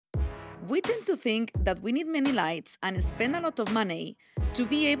We tend to think that we need many lights and spend a lot of money to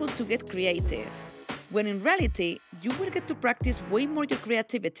be able to get creative, when in reality, you will get to practice way more your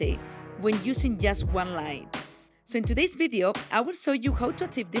creativity when using just one light. So in today's video, I will show you how to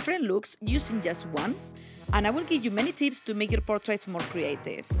achieve different looks using just one, and I will give you many tips to make your portraits more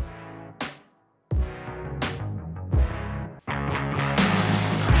creative.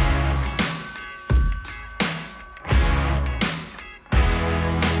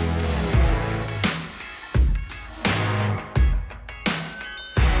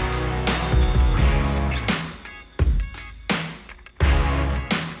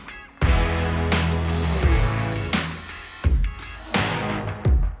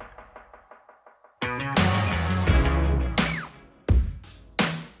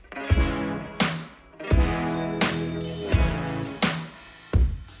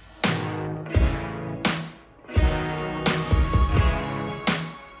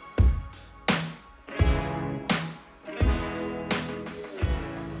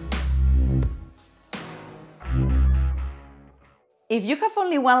 If you have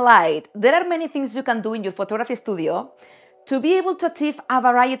only one light, there are many things you can do in your photography studio to be able to achieve a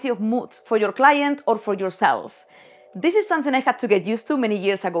variety of moods for your client or for yourself. This is something I had to get used to many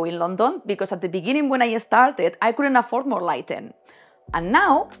years ago in London, because at the beginning when I started, I couldn't afford more lighting. And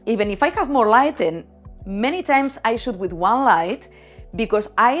now, even if I have more lighting, many times I shoot with one light because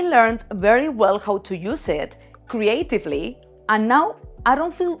I learned very well how to use it creatively, and now I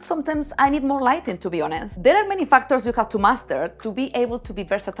don't feel sometimes I need more lighting, to be honest. There are many factors you have to master to be able to be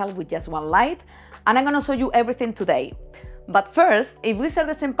versatile with just one light, and I'm gonna show you everything today. But first, if we share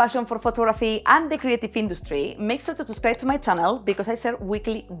the same passion for photography and the creative industry, make sure to subscribe to my channel because I share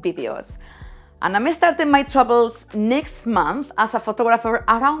weekly videos. And I'm starting my travels next month as a photographer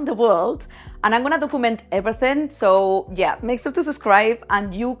around the world, and I'm gonna document everything, so yeah, make sure to subscribe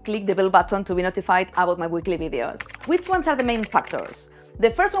and you click the bell button to be notified about my weekly videos. Which ones are the main factors?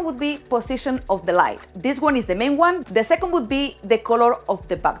 The first one would be position of the light. This one is the main one. The second would be the color of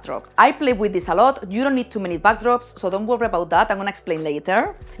the backdrop. I play with this a lot. You don't need too many backdrops, so don't worry about that. I'm gonna explain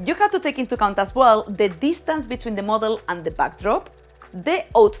later. You have to take into account as well the distance between the model and the backdrop. The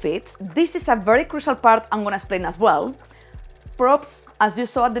outfits, this is a very crucial part I'm gonna explain as well. Props, as you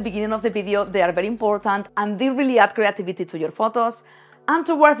saw at the beginning of the video, they are very important and they really add creativity to your photos. And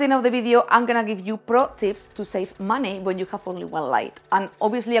towards the end of the video, I'm gonna give you pro tips to save money when you have only one light. And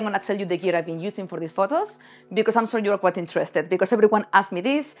obviously I'm gonna tell you the gear I've been using for these photos because I'm sure you're quite interested, because everyone asked me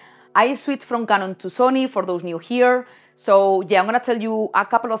this. I switched from Canon to Sony for those new here. So yeah, I'm gonna tell you a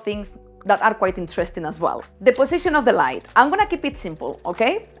couple of things that are quite interesting as well. The position of the light. I'm gonna keep it simple,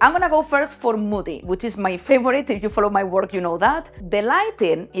 okay? I'm gonna go first for moody, which is my favorite. If you follow my work, you know that. The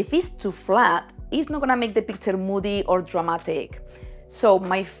lighting, if it's too flat, it's not gonna make the picture moody or dramatic. So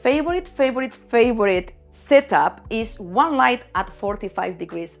my favorite setup is one light at 45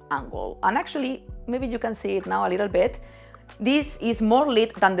 degrees angle. And actually, maybe you can see it now a little bit. This is more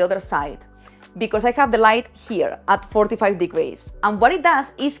lit than the other side, because I have the light here at 45 degrees. And what it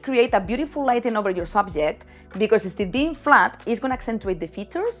does is create a beautiful lighting over your subject, because instead of being flat, it's gonna accentuate the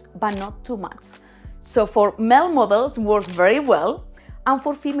features, but not too much. So for male models, works very well, and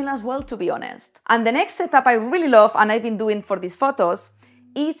for female as well, to be honest. And the next setup I really love, and I've been doing for these photos,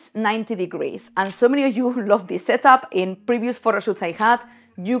 it's 90 degrees. And so many of you love this setup. In previous photo shoots I had,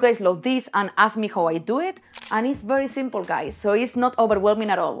 you guys love this and ask me how I do it. And it's very simple, guys, so it's not overwhelming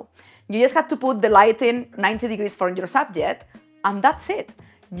at all. You just have to put the lighting 90 degrees for your subject, and that's it.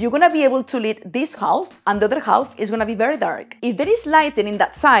 You're gonna be able to lit this half, and the other half is gonna be very dark. If there is lighting in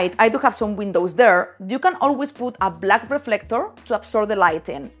that side, I do have some windows there, you can always put a black reflector to absorb the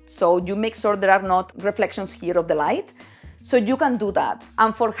lighting. So you make sure there are not reflections here of the light. So you can do that.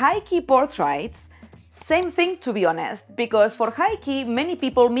 And for high-key portraits, same thing, to be honest, because for high key, many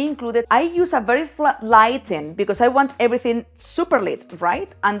people, me included, I use a very flat lighting because I want everything super lit,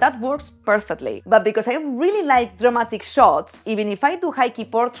 right? And that works perfectly. But because I really like dramatic shots, even if I do high key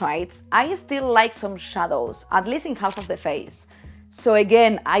portraits, I still like some shadows, at least in half of the face. So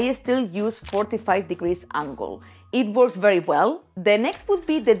again, I still use 45 degrees angle. It works very well. The next would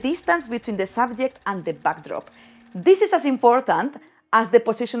be the distance between the subject and the backdrop. This is as important as the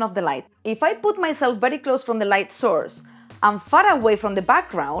position of the light. If I put myself very close from the light source and far away from the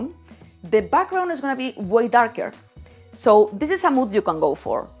background is gonna be way darker. So this is a mood you can go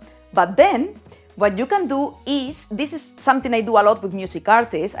for. But then, what you can do is, this is something I do a lot with music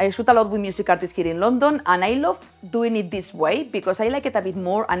artists. I shoot a lot with music artists here in London, and I love doing it this way because I like it a bit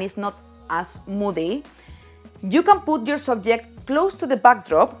more and it's not as moody. You can put your subject close to the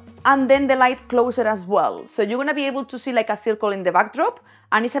backdrop and then the light closer as well. So you're gonna be able to see like a circle in the backdrop,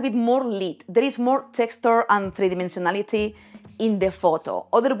 and it's a bit more lit. There is more texture and three-dimensionality in the photo.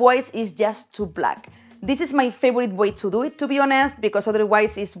 Otherwise, it's just too black. This is my favorite way to do it, to be honest, because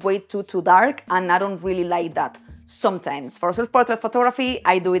otherwise it's way too dark, and I don't really like that. Sometimes. For self-portrait photography,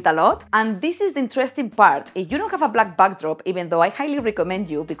 I do it a lot. And this is the interesting part. If you don't have a black backdrop, even though I highly recommend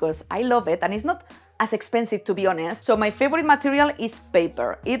you because I love it and it's not as expensive, to be honest. So my favorite material is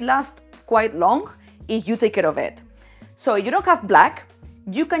paper. It lasts quite long if you take care of it. So if you don't have black,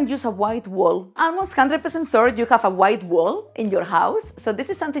 you can use a white wall. Almost 100% sure you have a white wall in your house. So this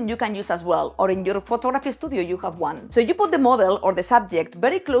is something you can use as well. Or in your photography studio, you have one. So you put the model or the subject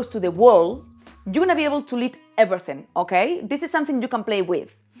very close to the wall, you're gonna be able to lit everything, okay? This is something you can play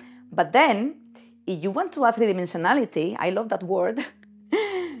with. But then, if you want to add three-dimensionality, I love that word,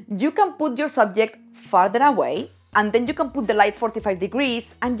 you can put your subject farther away, and then you can put the light 45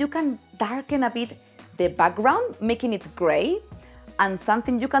 degrees, and you can darken a bit the background, making it gray. And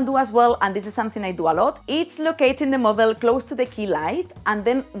something you can do as well, and this is something I do a lot, it's locating the model close to the key light, and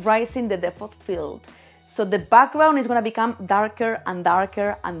then raising the depth of field. So the background is gonna become darker and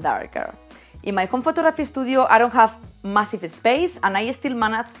darker and darker. In my home photography studio, I don't have massive space and I still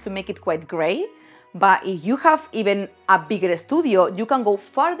manage to make it quite gray. But if you have even a bigger studio, you can go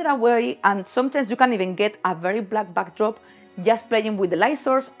farther away and sometimes you can even get a very black backdrop just playing with the light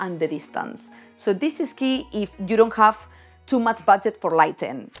source and the distance. So this is key if you don't have too much budget for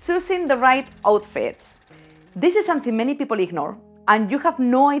lighting. Choosing the right outfits. This is something many people ignore and you have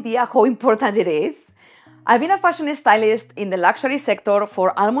no idea how important it is. I've been a fashion stylist in the luxury sector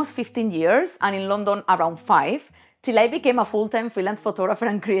for almost 15 years and in London around 5, till I became a full-time freelance photographer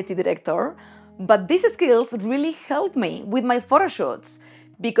and creative director. But these skills really helped me with my photo shoots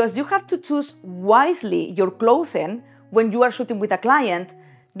because you have to choose wisely your clothing when you are shooting with a client,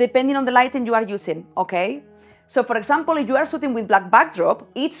 depending on the lighting you are using, okay? So for example, if you are shooting with black backdrop,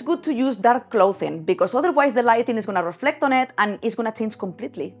 it's good to use dark clothing because otherwise the lighting is gonna reflect on it and it's gonna change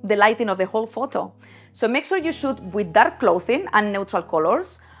completely the lighting of the whole photo. So make sure you shoot with dark clothing and neutral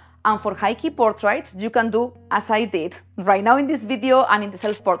colors. And for high-key portraits, you can do as I did right now in this video and in the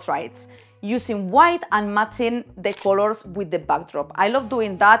self-portraits, using white and matching the colors with the backdrop. I love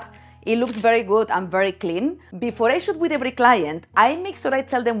doing that. It looks very good and very clean. Before I shoot with every client, I make sure I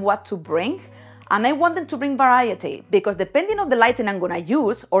tell them what to bring. And I want them to bring variety because depending on the lighting I'm gonna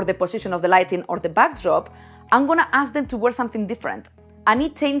use or the position of the lighting or the backdrop, I'm gonna ask them to wear something different. And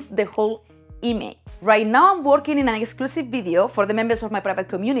it changes the whole image. Right now I'm working in an exclusive video for the members of my private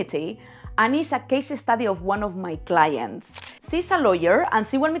community and it's a case study of one of my clients. She's a lawyer and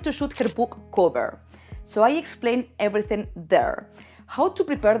she wanted me to shoot her book cover. So I explained everything there. How to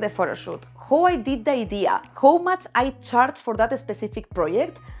prepare the photo shoot, how I did the idea, how much I charge for that specific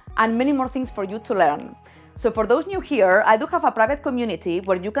project, and many more things for you to learn. So for those new here, I do have a private community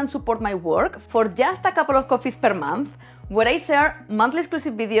where you can support my work for just a couple of coffees per month, where I share monthly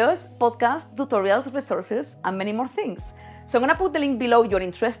exclusive videos, podcasts, tutorials, resources, and many more things. So I'm gonna put the link below if you're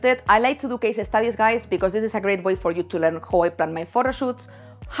interested. I like to do case studies, guys, because this is a great way for you to learn how I plan my photo shoots,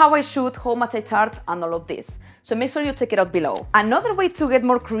 how I shoot, how much I charge, and all of this. So make sure you check it out below. Another way to get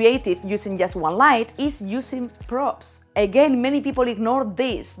more creative using just one light is using props. Again, many people ignore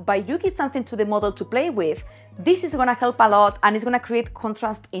this, but you give something to the model to play with. This is gonna help a lot and it's gonna create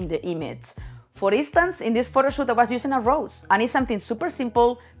contrast in the image. For instance, in this photo shoot I was using a rose and it's something super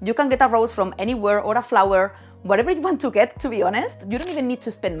simple. You can get a rose from anywhere or a flower, whatever you want to get, to be honest. You don't even need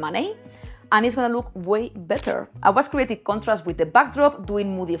to spend money and it's gonna look way better. I was creating contrast with the backdrop,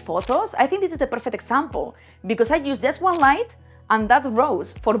 doing moody photos. I think this is the perfect example because I used just one light and that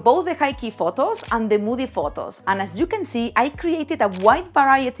rose for both the high-key photos and the moody photos. And as you can see, I created a wide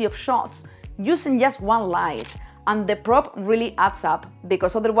variety of shots using just one light. And the prop really adds up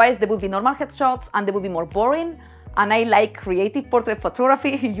because otherwise there would be normal headshots and they would be more boring. And I like creative portrait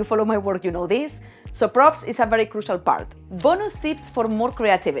photography. If you follow my work, you know this. So props is a very crucial part. Bonus tips for more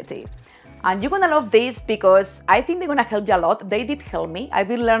creativity. And you're gonna love this because I think they're gonna help you a lot. They did help me. I've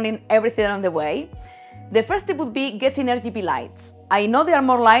been learning everything on the way. The first tip would be getting RGB lights. I know there are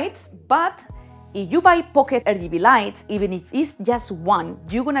more lights, but if you buy pocket RGB lights, even if it's just one,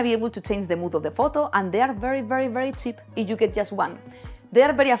 you're gonna be able to change the mood of the photo and they are very, very, very cheap if you get just one. They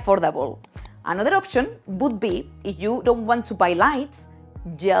are very affordable. Another option would be, if you don't want to buy lights,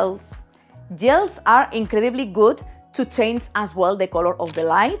 gels. Gels are incredibly good to change as well the color of the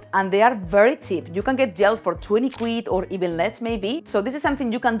light and they are very cheap. You can get gels for 20 quid or even less maybe. So this is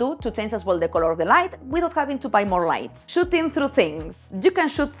something you can do to change as well the color of the light without having to buy more lights. Shooting through things. You can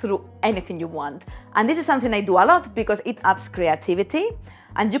shoot through anything you want. And this is something I do a lot because it adds creativity.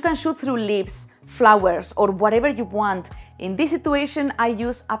 And you can shoot through leaves, flowers, or whatever you want. In this situation, I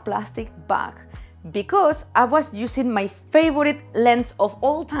use a plastic bag because I was using my favorite lens of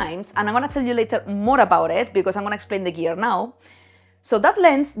all times, and I'm gonna tell you later more about it because I'm gonna explain the gear now. So that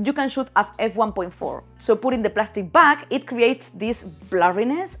lens, you can shoot at f1.4. So putting the plastic bag, it creates this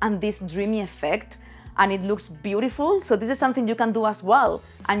blurriness and this dreamy effect, and it looks beautiful. So this is something you can do as well.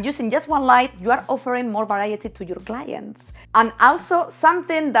 And using just one light, you are offering more variety to your clients. And also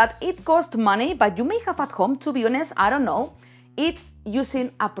something that it costs money, but you may have at home, to be honest, I don't know, it's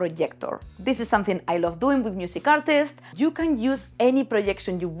using a projector. This is something I love doing with music artists. You can use any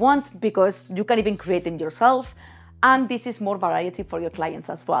projection you want because you can even create them yourself. And this is more variety for your clients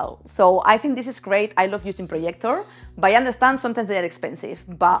as well. So I think this is great. I love using projector, but I understand sometimes they are expensive,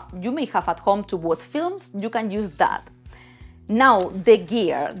 but you may have at home to watch films, you can use that. Now, the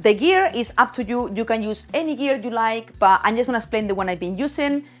gear. The gear is up to you. You can use any gear you like, but I'm just gonna explain the one I've been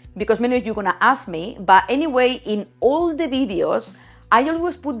using because many of you are gonna ask me. But anyway, in all the videos, I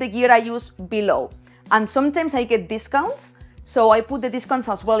always put the gear I use below. And sometimes I get discounts, so I put the discounts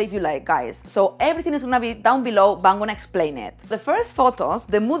as well if you like, guys. So everything is gonna be down below, but I'm gonna explain it. The first photos,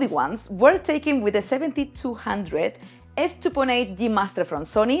 the moody ones, were taken with the 7200 f2.8 G Master from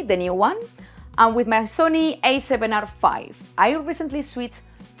Sony, the new one, and with my Sony a7R5. I recently switched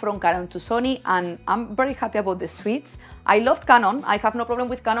from Canon to Sony, and I'm very happy about the switch. I loved Canon, I have no problem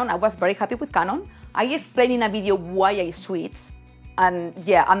with Canon, I was very happy with Canon. I explained in a video why I switched, and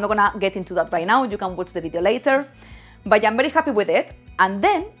yeah, I'm not gonna get into that right now, you can watch the video later. But I'm very happy with it. And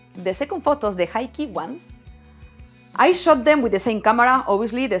then the second photos, the high-key ones, I shot them with the same camera,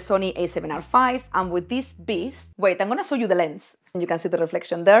 obviously the Sony a7R5, and with this beast. Wait, I'm gonna show you the lens. You can see the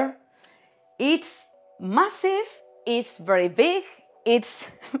reflection there. It's massive, it's very big,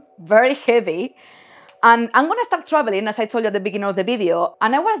 it's very heavy. And I'm gonna start traveling, as I told you at the beginning of the video,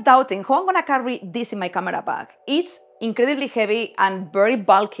 and I was doubting how I'm gonna carry this in my camera bag. It's incredibly heavy and very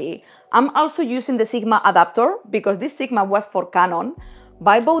bulky. I'm also using the Sigma adapter because this Sigma was for Canon.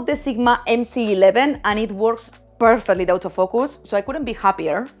 But I bought the Sigma MC11 and it works perfectly, the autofocus, so I couldn't be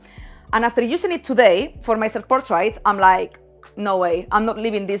happier. And after using it today for my self-portraits, I'm like, no way, I'm not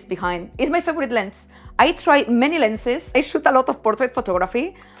leaving this behind. It's my favorite lens. I try many lenses. I shoot a lot of portrait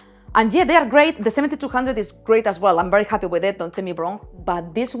photography. And yeah, they are great. The 7200 is great as well. I'm very happy with it, don't take me wrong.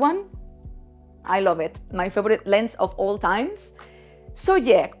 But this one, I love it. My favorite lens of all times. So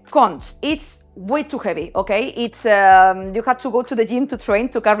yeah, cons. It's way too heavy, okay? It's, you had to go to the gym to train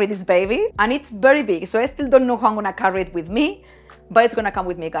to carry this baby. And it's very big, so I still don't know how I'm gonna carry it with me. But it's gonna come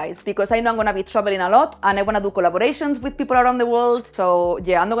with me, guys, because I know I'm gonna be traveling a lot and I wanna do collaborations with people around the world. So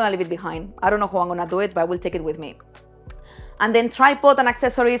yeah, I'm not gonna leave it behind. I don't know how I'm gonna do it, but I will take it with me. And then tripod and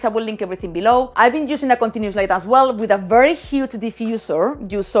accessories, I will link everything below. I've been using a continuous light as well with a very huge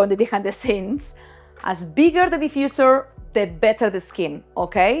diffuser you saw in the behind the scenes. As bigger the diffuser, the better the skin,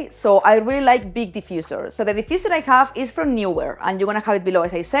 okay? So I really like big diffusers. So the diffuser I have is from Newer, and you're gonna have it below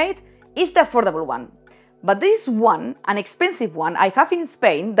as I said. It's the affordable one. But this one, an expensive one, I have in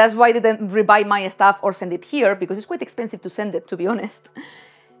Spain. That's why I didn't rebuy my stuff or send it here, because it's quite expensive to send it, to be honest.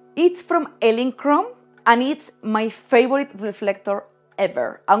 It's from Elinchrome, and it's my favorite reflector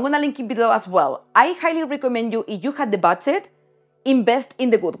ever. I'm gonna link it below as well. I highly recommend you, if you had the budget, invest in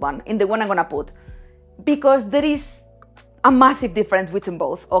the good one, in the one I'm gonna put, because there is a massive difference between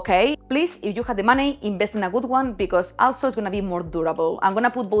both, okay? Please, if you have the money, invest in a good one, because also it's gonna be more durable. I'm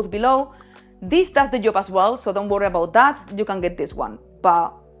gonna put both below. This does the job as well, so don't worry about that. You can get this one.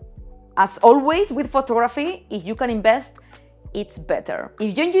 But as always with photography, if you can invest, it's better.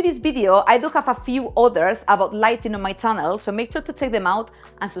 If you enjoyed this video, I do have a few others about lighting on my channel, so make sure to check them out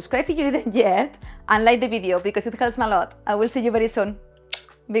and subscribe if you didn't yet, and like the video because it helps me a lot. I will see you very soon.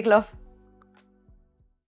 Big love.